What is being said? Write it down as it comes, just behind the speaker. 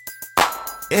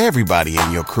Everybody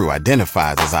in your crew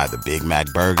identifies as either Big Mac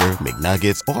Burger,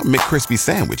 McNuggets, or McCrispy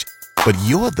Sandwich. But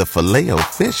you're the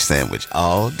Filet-O-Fish Sandwich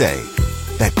all day.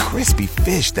 That crispy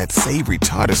fish, that savory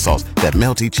tartar sauce, that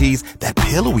melty cheese, that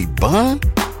pillowy bun.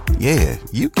 Yeah,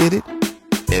 you get it.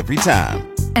 Every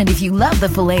time. And if you love the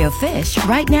Filet-O-Fish,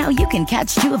 right now you can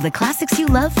catch two of the classics you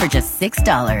love for just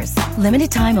 $6.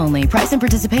 Limited time only. Price and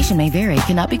participation may vary.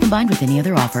 Cannot be combined with any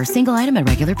other offer. Single item at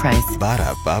regular price.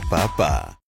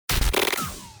 Ba-da-ba-ba-ba.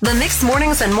 The Mixed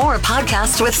Mornings and More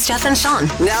podcast with Steph and Sean.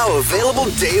 Now available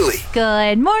daily.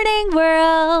 Good morning,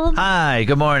 world. Hi,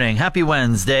 good morning. Happy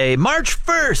Wednesday, March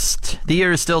 1st. The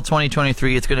year is still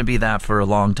 2023. It's going to be that for a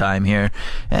long time here.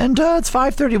 And it's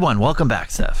 5:31. Welcome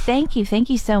back, Steph. Thank you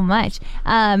so much.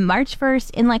 March 1st,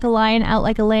 in like a lion, out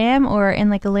like a lamb, or in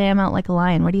like a lamb, out like a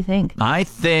lion? What do you think? I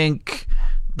think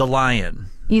the lion.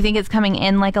 You think it's coming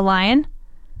in like a lion?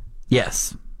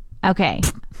 Yes. Okay.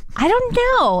 I don't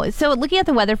know. So looking at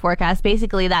the weather forecast,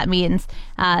 basically that means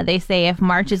they say if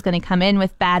March is going to come in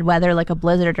with bad weather, like a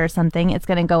blizzard or something, it's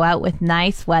going to go out with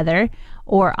nice weather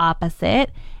or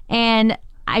opposite. And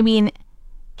I mean,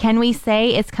 can we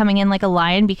say it's coming in like a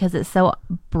lion because it's so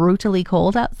brutally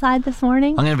cold outside this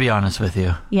morning? I'm going to be honest with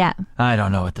you. Yeah. I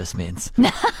don't know what this means.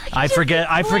 I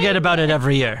forget about it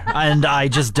every year, and I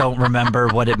just don't remember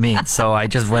what it means. So I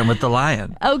just went with the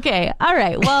lion. Okay. All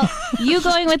right. Well, you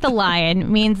going with the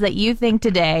lion means that you think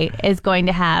today is going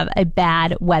to have a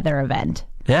bad weather event.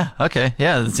 Yeah. Okay.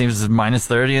 Yeah. It seems minus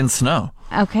 30 and snow.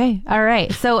 Okay. All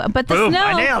right. So, but the Boom! snow.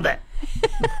 I nailed it.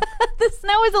 The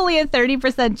snow is only a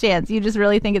 30% chance. You just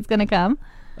really think it's going to come?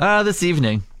 This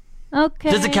evening. Okay.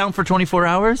 Does it count for 24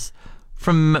 hours?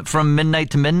 From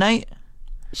midnight to midnight?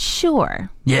 Sure.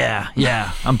 Yeah.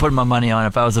 I'm putting my money on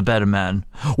if I was a betting man,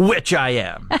 which I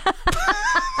am.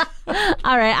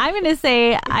 All right. I'm going to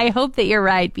say I hope that you're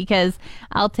right because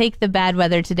I'll take the bad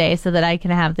weather today so that I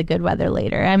can have the good weather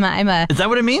later. I'm a Is that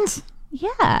what it means?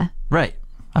 Yeah. Right.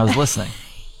 I was listening.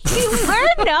 You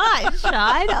were not,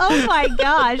 Sean. Oh my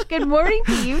gosh. Good morning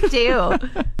to you too.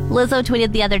 Lizzo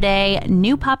tweeted the other day,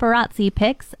 new paparazzi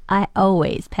pics. I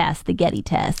always pass the Getty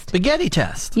test. The Getty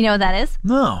test. You know what that is?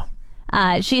 No.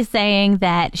 She's saying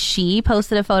that she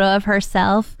posted a photo of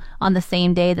herself on the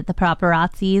same day that the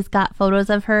paparazzis got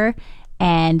photos of her,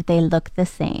 and they look the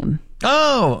same.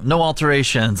 Oh, no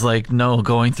alterations, like no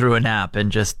going through an app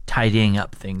and just tidying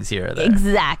up things here or there.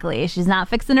 Exactly. She's not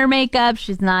fixing her makeup.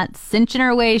 She's not cinching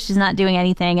her waist. She's not doing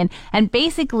anything. And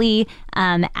basically,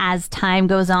 as time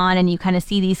goes on and you kind of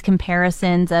see these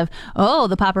comparisons of, oh,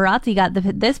 the paparazzi got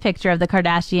this picture of the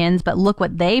Kardashians, but look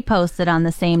what they posted on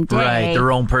the same day. Right,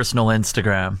 their own personal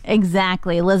Instagram.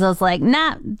 Exactly. Lizzo's like,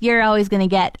 nah, you're always going to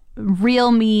get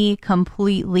real me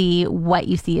completely. What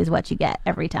you see is what you get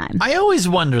every time. I always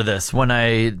wonder this when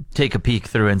I take a peek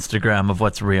through Instagram of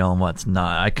what's real and what's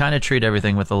not. I kind of treat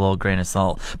everything with a little grain of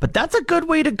salt, but that's a good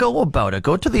way to go about it.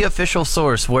 Go to the official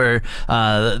source where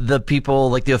the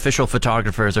people, like the official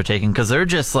photographers, are taking, because they're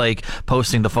just like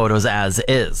posting the photos as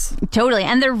is. Totally.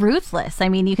 And they're ruthless. I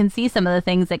mean, you can see some of the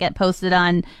things that get posted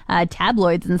on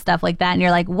tabloids and stuff like that, and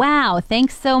you're like, wow,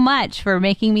 thanks so much for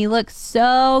making me look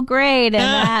so great in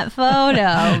that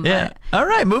photo. Yeah. All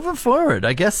right, moving forward.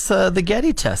 I guess the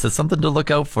Getty test is something to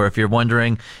look out for if you're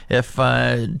wondering if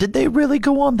did they really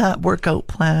go on that workout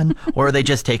plan or are they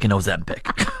just taking Ozempic?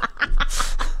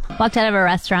 Walked out of a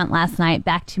restaurant last night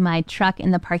back to my truck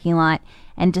in the parking lot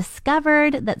and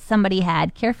discovered that somebody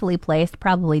had carefully placed,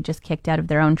 probably just kicked out of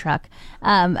their own truck.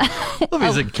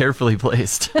 Is it carefully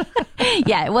placed?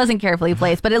 Yeah, it wasn't carefully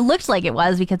placed, but it looked like it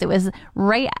was because it was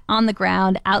right on the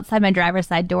ground outside my driver's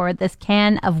side door, this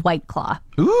can of White Claw.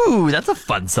 Ooh, that's a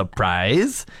fun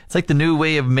surprise. It's like the new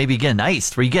way of maybe getting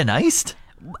iced. Were you getting iced?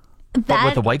 But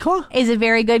with a White Claw? Is a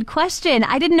very good question.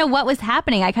 I didn't know what was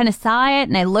happening. I kind of saw it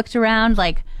and I looked around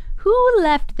like, who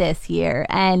left this here?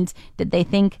 And did they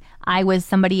think I was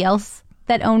somebody else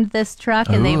that owned this truck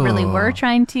and they really were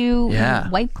trying to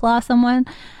White Claw someone?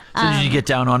 So did you get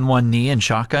down on one knee and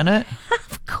shotgun it?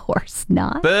 Of course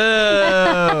not.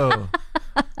 Boo!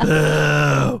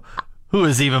 Boo! Who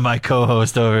is even my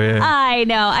co-host over here? I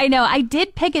know. I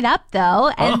did pick it up, though,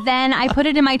 and then I put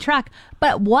it in my truck.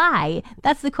 But why?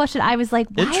 That's the question. I was like,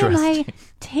 why am I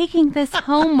taking this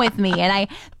home with me? And I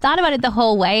thought about it the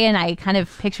whole way, and I kind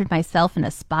of pictured myself in a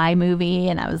spy movie,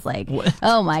 and I was like,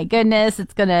 oh my goodness,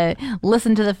 it's going to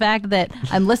listen to the fact that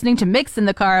I'm listening to Mix in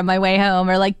the car on my way home,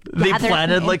 or like they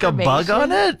planted like a bug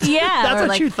on it? Yeah. That's or what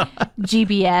like you thought.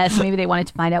 GPS. Maybe they wanted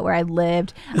to find out where I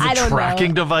lived. I don't know.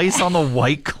 Tracking device on the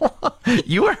White Claw?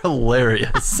 You are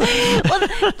hilarious. Well,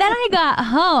 then I got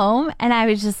home, and I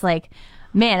was just like,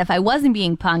 man, if I wasn't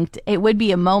being punked, it would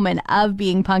be a moment of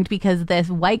being punked because this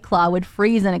White Claw would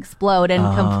freeze and explode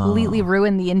and completely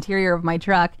ruin the interior of my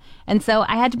truck. And so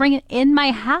I had to bring it in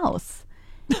my house.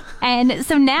 And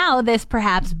so now this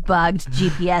perhaps bugged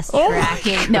GPS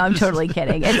tracking. No, I'm totally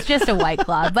kidding. It's just a White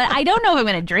Claw. But I don't know if I'm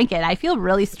going to drink it. I feel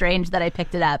really strange that I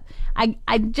picked it up. I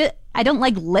don't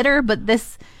like litter, but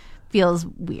this feels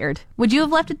weird. Would you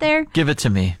have left it there? Give it to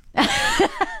me.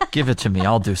 Give it to me.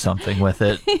 I'll do something with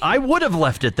it. I would have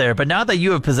left it there, but now that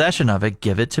you have possession of it,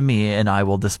 give it to me and I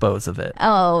will dispose of it.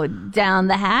 Oh, down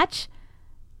the hatch?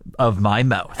 Of my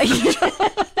mouth.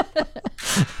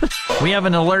 We have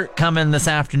an alert coming this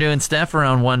afternoon, Steph,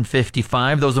 around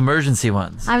 1:55. Those emergency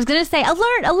ones. I was going to say,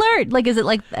 alert. Like, is it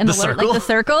like an alert, circle? like the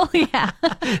circle? Yeah.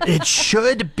 It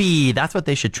should be. That's what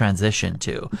they should transition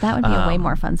to. That would be a way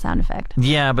more fun sound effect.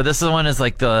 Yeah, but this one is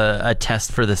like a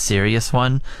test for the serious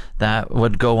one that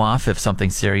would go off if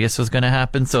something serious was going to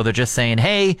happen. So they're just saying,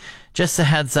 hey, just a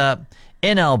heads up.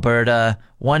 In Alberta,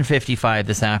 1:55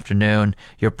 this afternoon.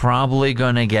 You're probably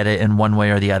going to get it in one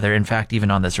way or the other. In fact, even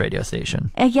on this radio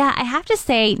station. Yeah, I have to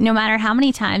say, no matter how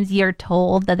many times you're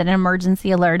told that an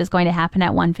emergency alert is going to happen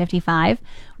at 1:55,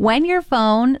 when your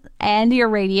phone and your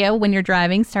radio, when you're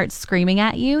driving, starts screaming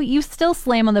at you, you still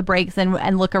slam on the brakes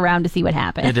and look around to see what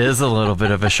happened. It is a little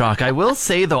bit of a shock. I will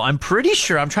say, though, I'm pretty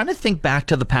sure, I'm trying to think back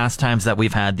to the past times that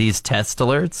we've had these test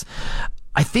alerts.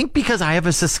 I think because I have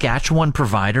a Saskatchewan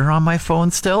provider on my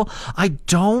phone still, I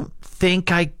don't think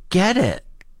I get it.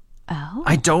 Oh.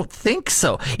 I don't think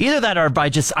so. Either that or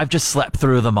I've just slept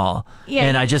through them all. Yeah.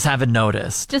 And I just haven't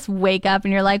noticed. Just wake up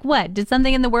and you're like, what? Did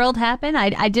something in the world happen?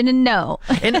 I didn't know.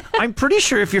 And I'm pretty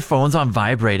sure if your phone's on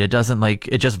vibrate, it doesn't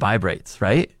it just vibrates,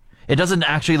 right? It doesn't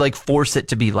actually force it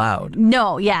to be loud.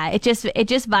 No, yeah. It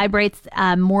just vibrates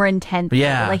more intensely.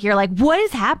 Yeah. Like you're like, what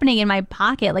is happening in my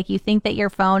pocket? Like you think that your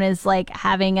phone is like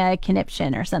having a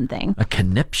conniption or something. A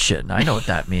conniption. I know what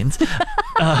that means.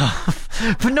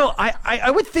 But no, I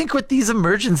would think with these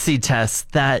emergency tests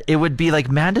that it would be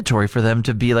mandatory for them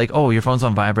to be like, oh, your phone's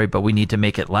on vibrate, but we need to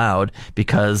make it loud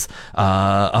because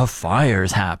a fire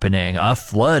is happening, a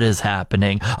flood is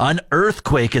happening, an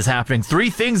earthquake is happening. 3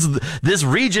 things this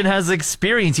region has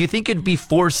experienced. You think it'd be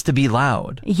forced to be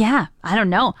loud? Yeah, I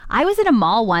don't know. I was at a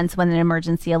mall once when an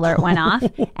emergency alert went off,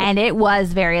 and it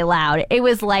was very loud. It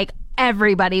was like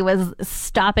everybody was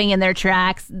stopping in their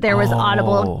tracks. There was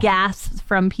audible gasps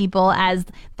from people as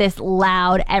this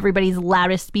everybody's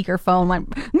loudest speakerphone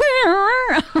went.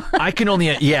 I can only,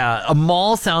 a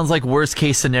mall sounds like worst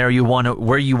case scenario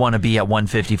where you want to be at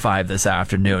 1:55 this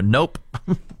afternoon. Nope.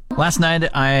 Last night,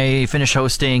 I finished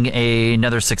hosting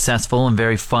another successful and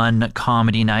very fun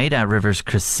comedy night at Rivers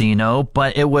Casino,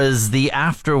 but it was the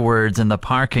afterwards in the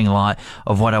parking lot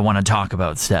of what I want to talk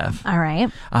about, Steph. All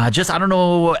right. I don't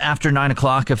know after 9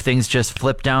 o'clock if things just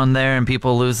flip down there and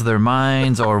people lose their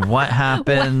minds or what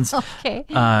happens. Okay.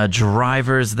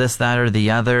 Drivers, this, that, or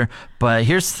the other. But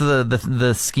here's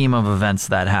the scheme of events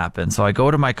that happened. So I go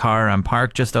to my car, I'm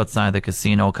parked just outside the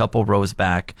casino, a couple rows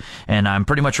back, and I'm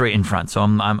pretty much right in front. So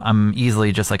I'm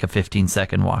easily just like a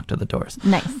 15-second walk to the doors.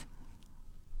 Nice.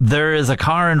 There is a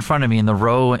car in front of me, in the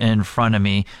row in front of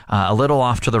me, a little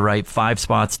off to the right, 5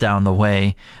 spots down the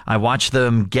way. I watch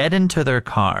them get into their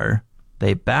car,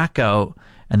 they back out,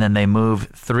 and then they move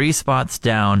 3 spots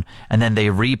down, and then they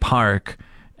repark,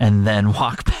 and then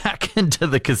walk back into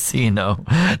the casino.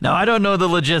 Now, I don't know the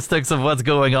logistics of what's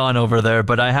going on over there,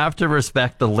 but I have to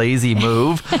respect the lazy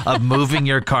move of moving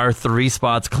your car 3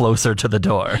 spots closer to the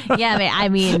door. Yeah, I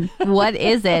mean, what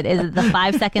is it? Is it the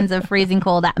 5 seconds of freezing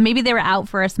cold? Maybe they were out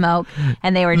for a smoke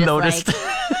and they were just like,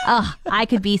 oh, I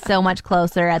could be so much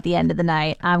closer at the end of the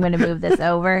night. I'm going to move this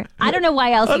over. I don't know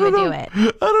why else you would do it.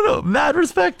 I don't know. Mad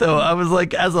respect, though. I was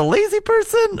like, as a lazy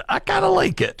person, I kind of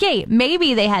like it. Okay,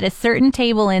 maybe they had a certain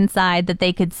table inside that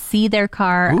they could see their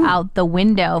car out the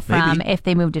window from if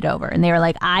they moved it over. And they were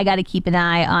like, I got to keep an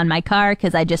eye on my car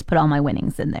because I just put all my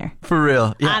winnings in there. For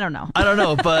real. Yeah. I don't know. I don't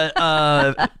know, but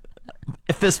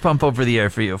a fist pump over the air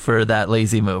for you for that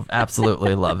lazy move.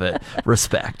 Absolutely love it.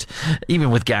 Respect. Even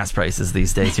with gas prices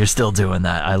these days, you're still doing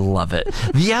that. I love it.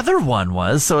 The other one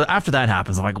was, so after that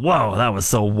happens, I'm like, whoa, that was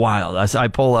so wild. I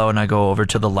pull out and I go over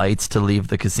to the lights to leave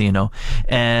the casino,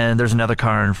 and there's another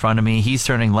car in front of me. He's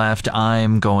turning left.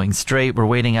 I'm going straight. We're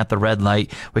waiting at the red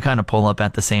light. We kind of pull up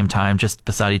at the same time, just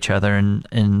beside each other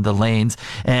in the lanes,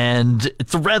 and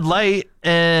it's a red light.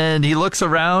 And he looks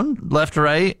around, left,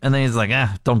 right, and then he's like,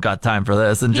 don't got time for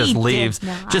this, and just leaves.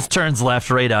 Just turns left,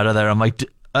 right out of there. I'm like,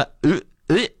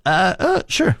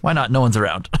 Sure, why not? No one's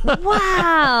around.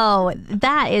 Wow,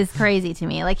 that is crazy to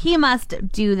me. Like, he must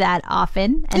do that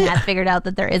often and have figured out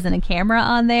that there isn't a camera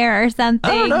on there or something.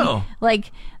 I don't know.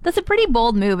 Like, that's a pretty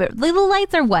bold move. The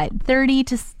lights are what, 30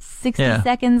 to 60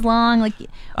 seconds long? Like,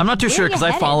 I'm not too sure because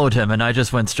I followed him and I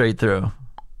just went straight through.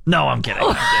 No, I'm kidding.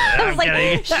 I was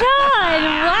like, Sean,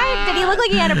 what? Did he look like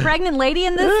he had a pregnant lady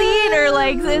in the seat? Or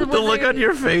like, the look on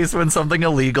your face when something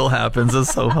illegal happens is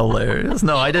so hilarious.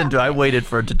 No, I didn't do it. I waited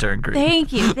for it to turn green.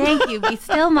 Thank you. Be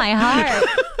still my heart.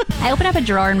 I opened up a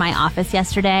drawer in my office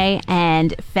yesterday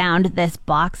and found this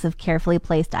box of carefully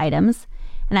placed items.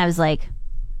 And I was like,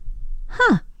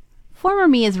 former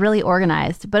me is really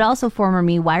organized, but also former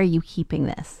me, why are you keeping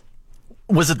this?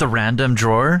 Was it the random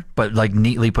drawer, but like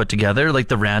neatly put together, like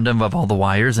the random of all the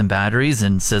wires and batteries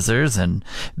and scissors and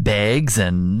bags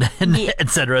and et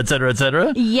cetera, et cetera, et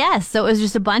cetera? Yes. So it was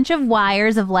just a bunch of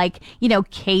wires of like,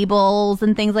 cables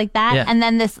and things like that. Yeah. And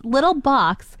then this little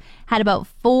box had about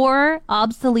 4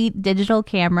 obsolete digital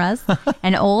cameras,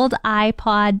 an old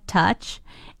iPod Touch,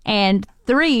 and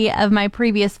 3 of my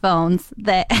previous phones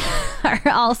that are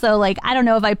also like, I don't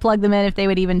know if I plug them in if they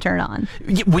would even turn on.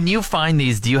 When you find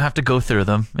these, do you have to go through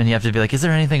them and you have to be like, is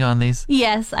there anything on these?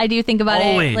 Yes, I do think about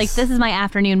Always. it. Like, this is my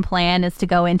afternoon plan, is to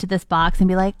go into this box and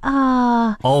be like,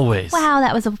 always. Wow,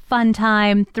 that was a fun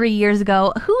time 3 years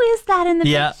ago. Who is that in the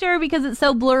picture? Because it's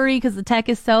so blurry because the tech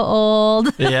is so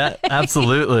old. Yeah,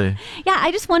 absolutely. Yeah,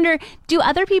 I just wonder, do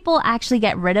other people actually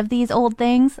get rid of these old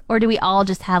things, or do we all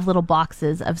just have little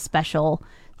boxes of special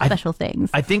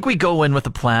things? I think we go in with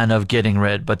a plan of getting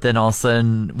rid, but then all of a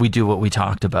sudden we do what we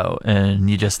talked about, and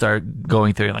you just start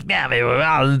going through like, yeah, maybe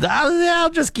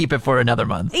I'll just keep it for another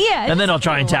month. Yeah, and then I'll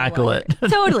try and tackle it.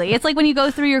 Totally. It's like when you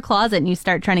go through your closet and you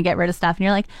start trying to get rid of stuff, and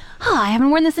you're like, I haven't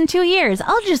worn this in 2 years.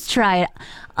 I'll just try it.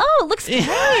 Oh, it looks great.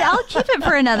 I'll keep it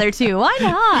for another 2. Why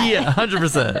not? Yeah,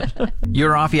 100%. You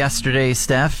were off yesterday,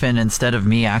 Steph, and instead of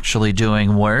me actually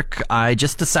doing work, I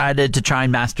just decided to try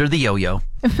and master the yo-yo.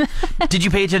 Did you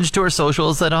pay attention to our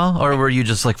socials at all? Or were you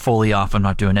just like fully off and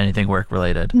not doing anything work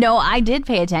related? No, I did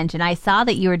pay attention. I saw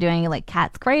that you were doing like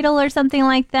Cat's Cradle or something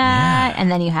like that. Yeah.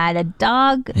 And then you had a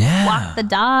dog. Yeah. Walk the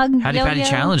dog. Hattie Patty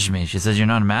challenged me. She says you're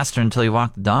not a master until you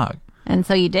walk the dog. And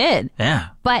so you did. Yeah.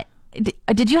 But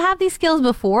did you have these skills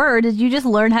before, or did you just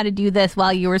learn how to do this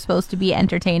while you were supposed to be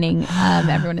entertaining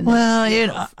everyone in the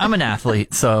Well, I'm an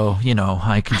athlete, so,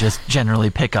 I can just generally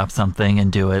pick up something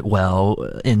and do it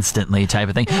well instantly type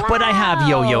of thing. Wow. But I have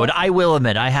yo-yoed. I will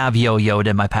admit, I have yo-yoed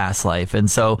in my past life.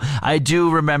 And so I do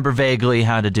remember vaguely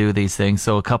how to do these things.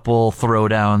 So a couple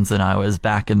throwdowns and I was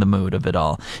back in the mood of it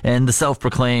all. And the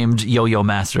self-proclaimed yo-yo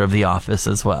master of the office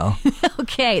as well.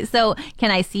 Okay, so can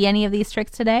I see any of these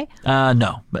tricks today?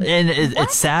 No. And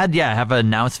it's sad. Yeah, I have an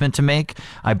announcement to make.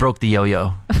 I broke the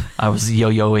yo-yo. I was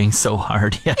yo-yoing so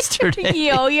hard yesterday.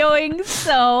 Yo-yoing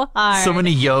so hard. So many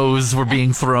yo's were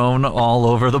being thrown all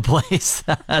over the place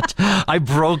that I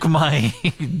broke my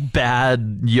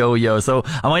bad yo-yo. So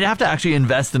I might have to actually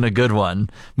invest in a good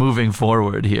one moving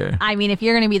forward here. I mean, if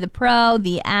you're going to be the pro,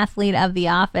 the athlete of the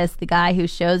office, the guy who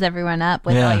shows everyone up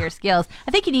with all your skills,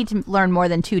 I think you need to learn more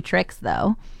than 2 tricks,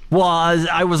 though. Well,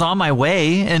 I was on my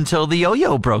way until the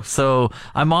yo-yo broke, so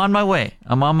I'm on my way.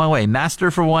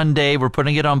 Master for one day. We're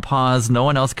putting it on pause. No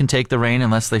one else can take the reign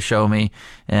unless they show me,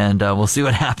 and we'll see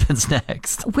what happens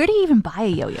next. Where do you even buy a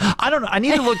yo-yo? I don't know. I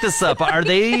need to look this up. Are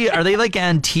they like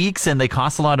antiques and they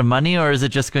cost a lot of money, or is it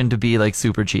just going to be like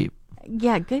super cheap?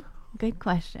 Yeah, good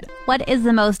question. What is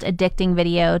the most addicting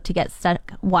video to get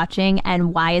stuck watching,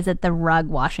 and why is it the rug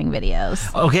washing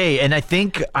videos? Okay, and I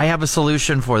think I have a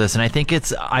solution for this, and I think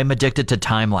I'm addicted to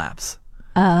time lapse.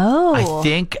 Oh. I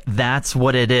think that's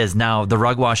what it is. Now, the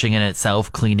rug washing in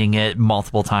itself, cleaning it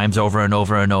multiple times over and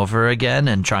over and over again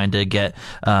and trying to get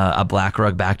a black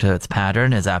rug back to its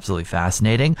pattern is absolutely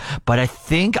fascinating. But I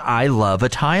think I love a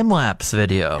time-lapse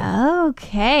video.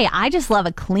 Okay. I just love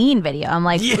a clean video. I'm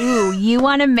like, ooh, you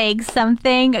want to make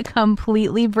something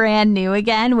completely brand new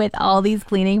again with all these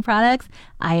cleaning products?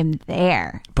 I am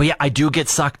there. But yeah, I do get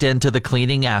sucked into the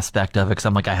cleaning aspect of it because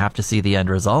I'm like, I have to see the end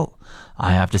result.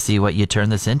 I have to see what you turn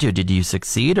this into. Did you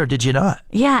succeed or did you not?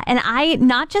 Yeah, and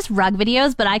not just rug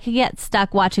videos, but I could get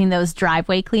stuck watching those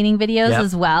driveway cleaning videos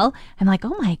as well. I'm like,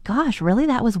 oh my gosh, really?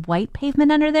 That was white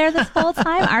pavement under there this whole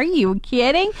time? Are you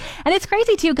kidding? And it's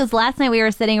crazy too, because last night we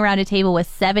were sitting around a table with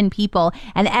 7 people,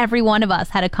 and every one of us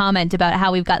had a comment about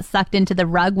how we've got sucked into the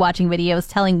rug watching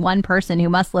videos, telling one person who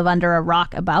must live under a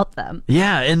rock about them.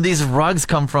 Yeah, and these rugs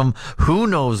come from who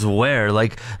knows where.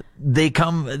 Like,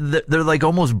 they're like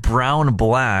almost brown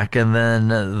black, and then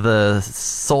the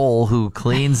soul who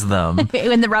cleans them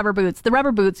in the rubber boots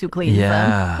who cleans them.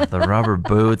 Yeah, the rubber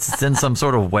boots. It's in some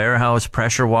sort of warehouse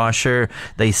pressure washer.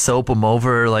 They soap them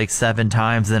over like 7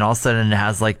 times, and then all of a sudden it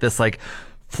has like this like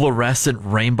fluorescent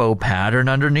rainbow pattern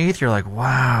underneath. You're like,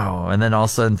 wow. And then all of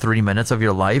a sudden 30 minutes of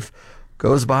your life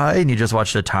goes by and you just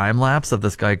watch the time lapse of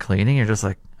this guy cleaning. You're just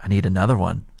like, I need another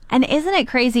one. And isn't it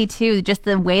crazy, too, just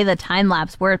the way the time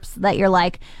lapse works, that you're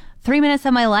like, 3 minutes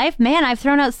of my life? Man, I've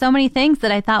thrown out so many things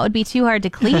that I thought would be too hard to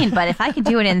clean. But if I could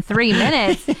do it in 3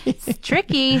 minutes, it's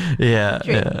tricky. Yeah.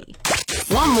 Tricky.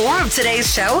 Want more of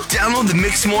today's show? Download the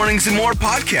Mixed Mornings and More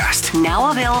podcast.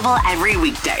 Now available every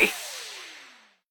weekday.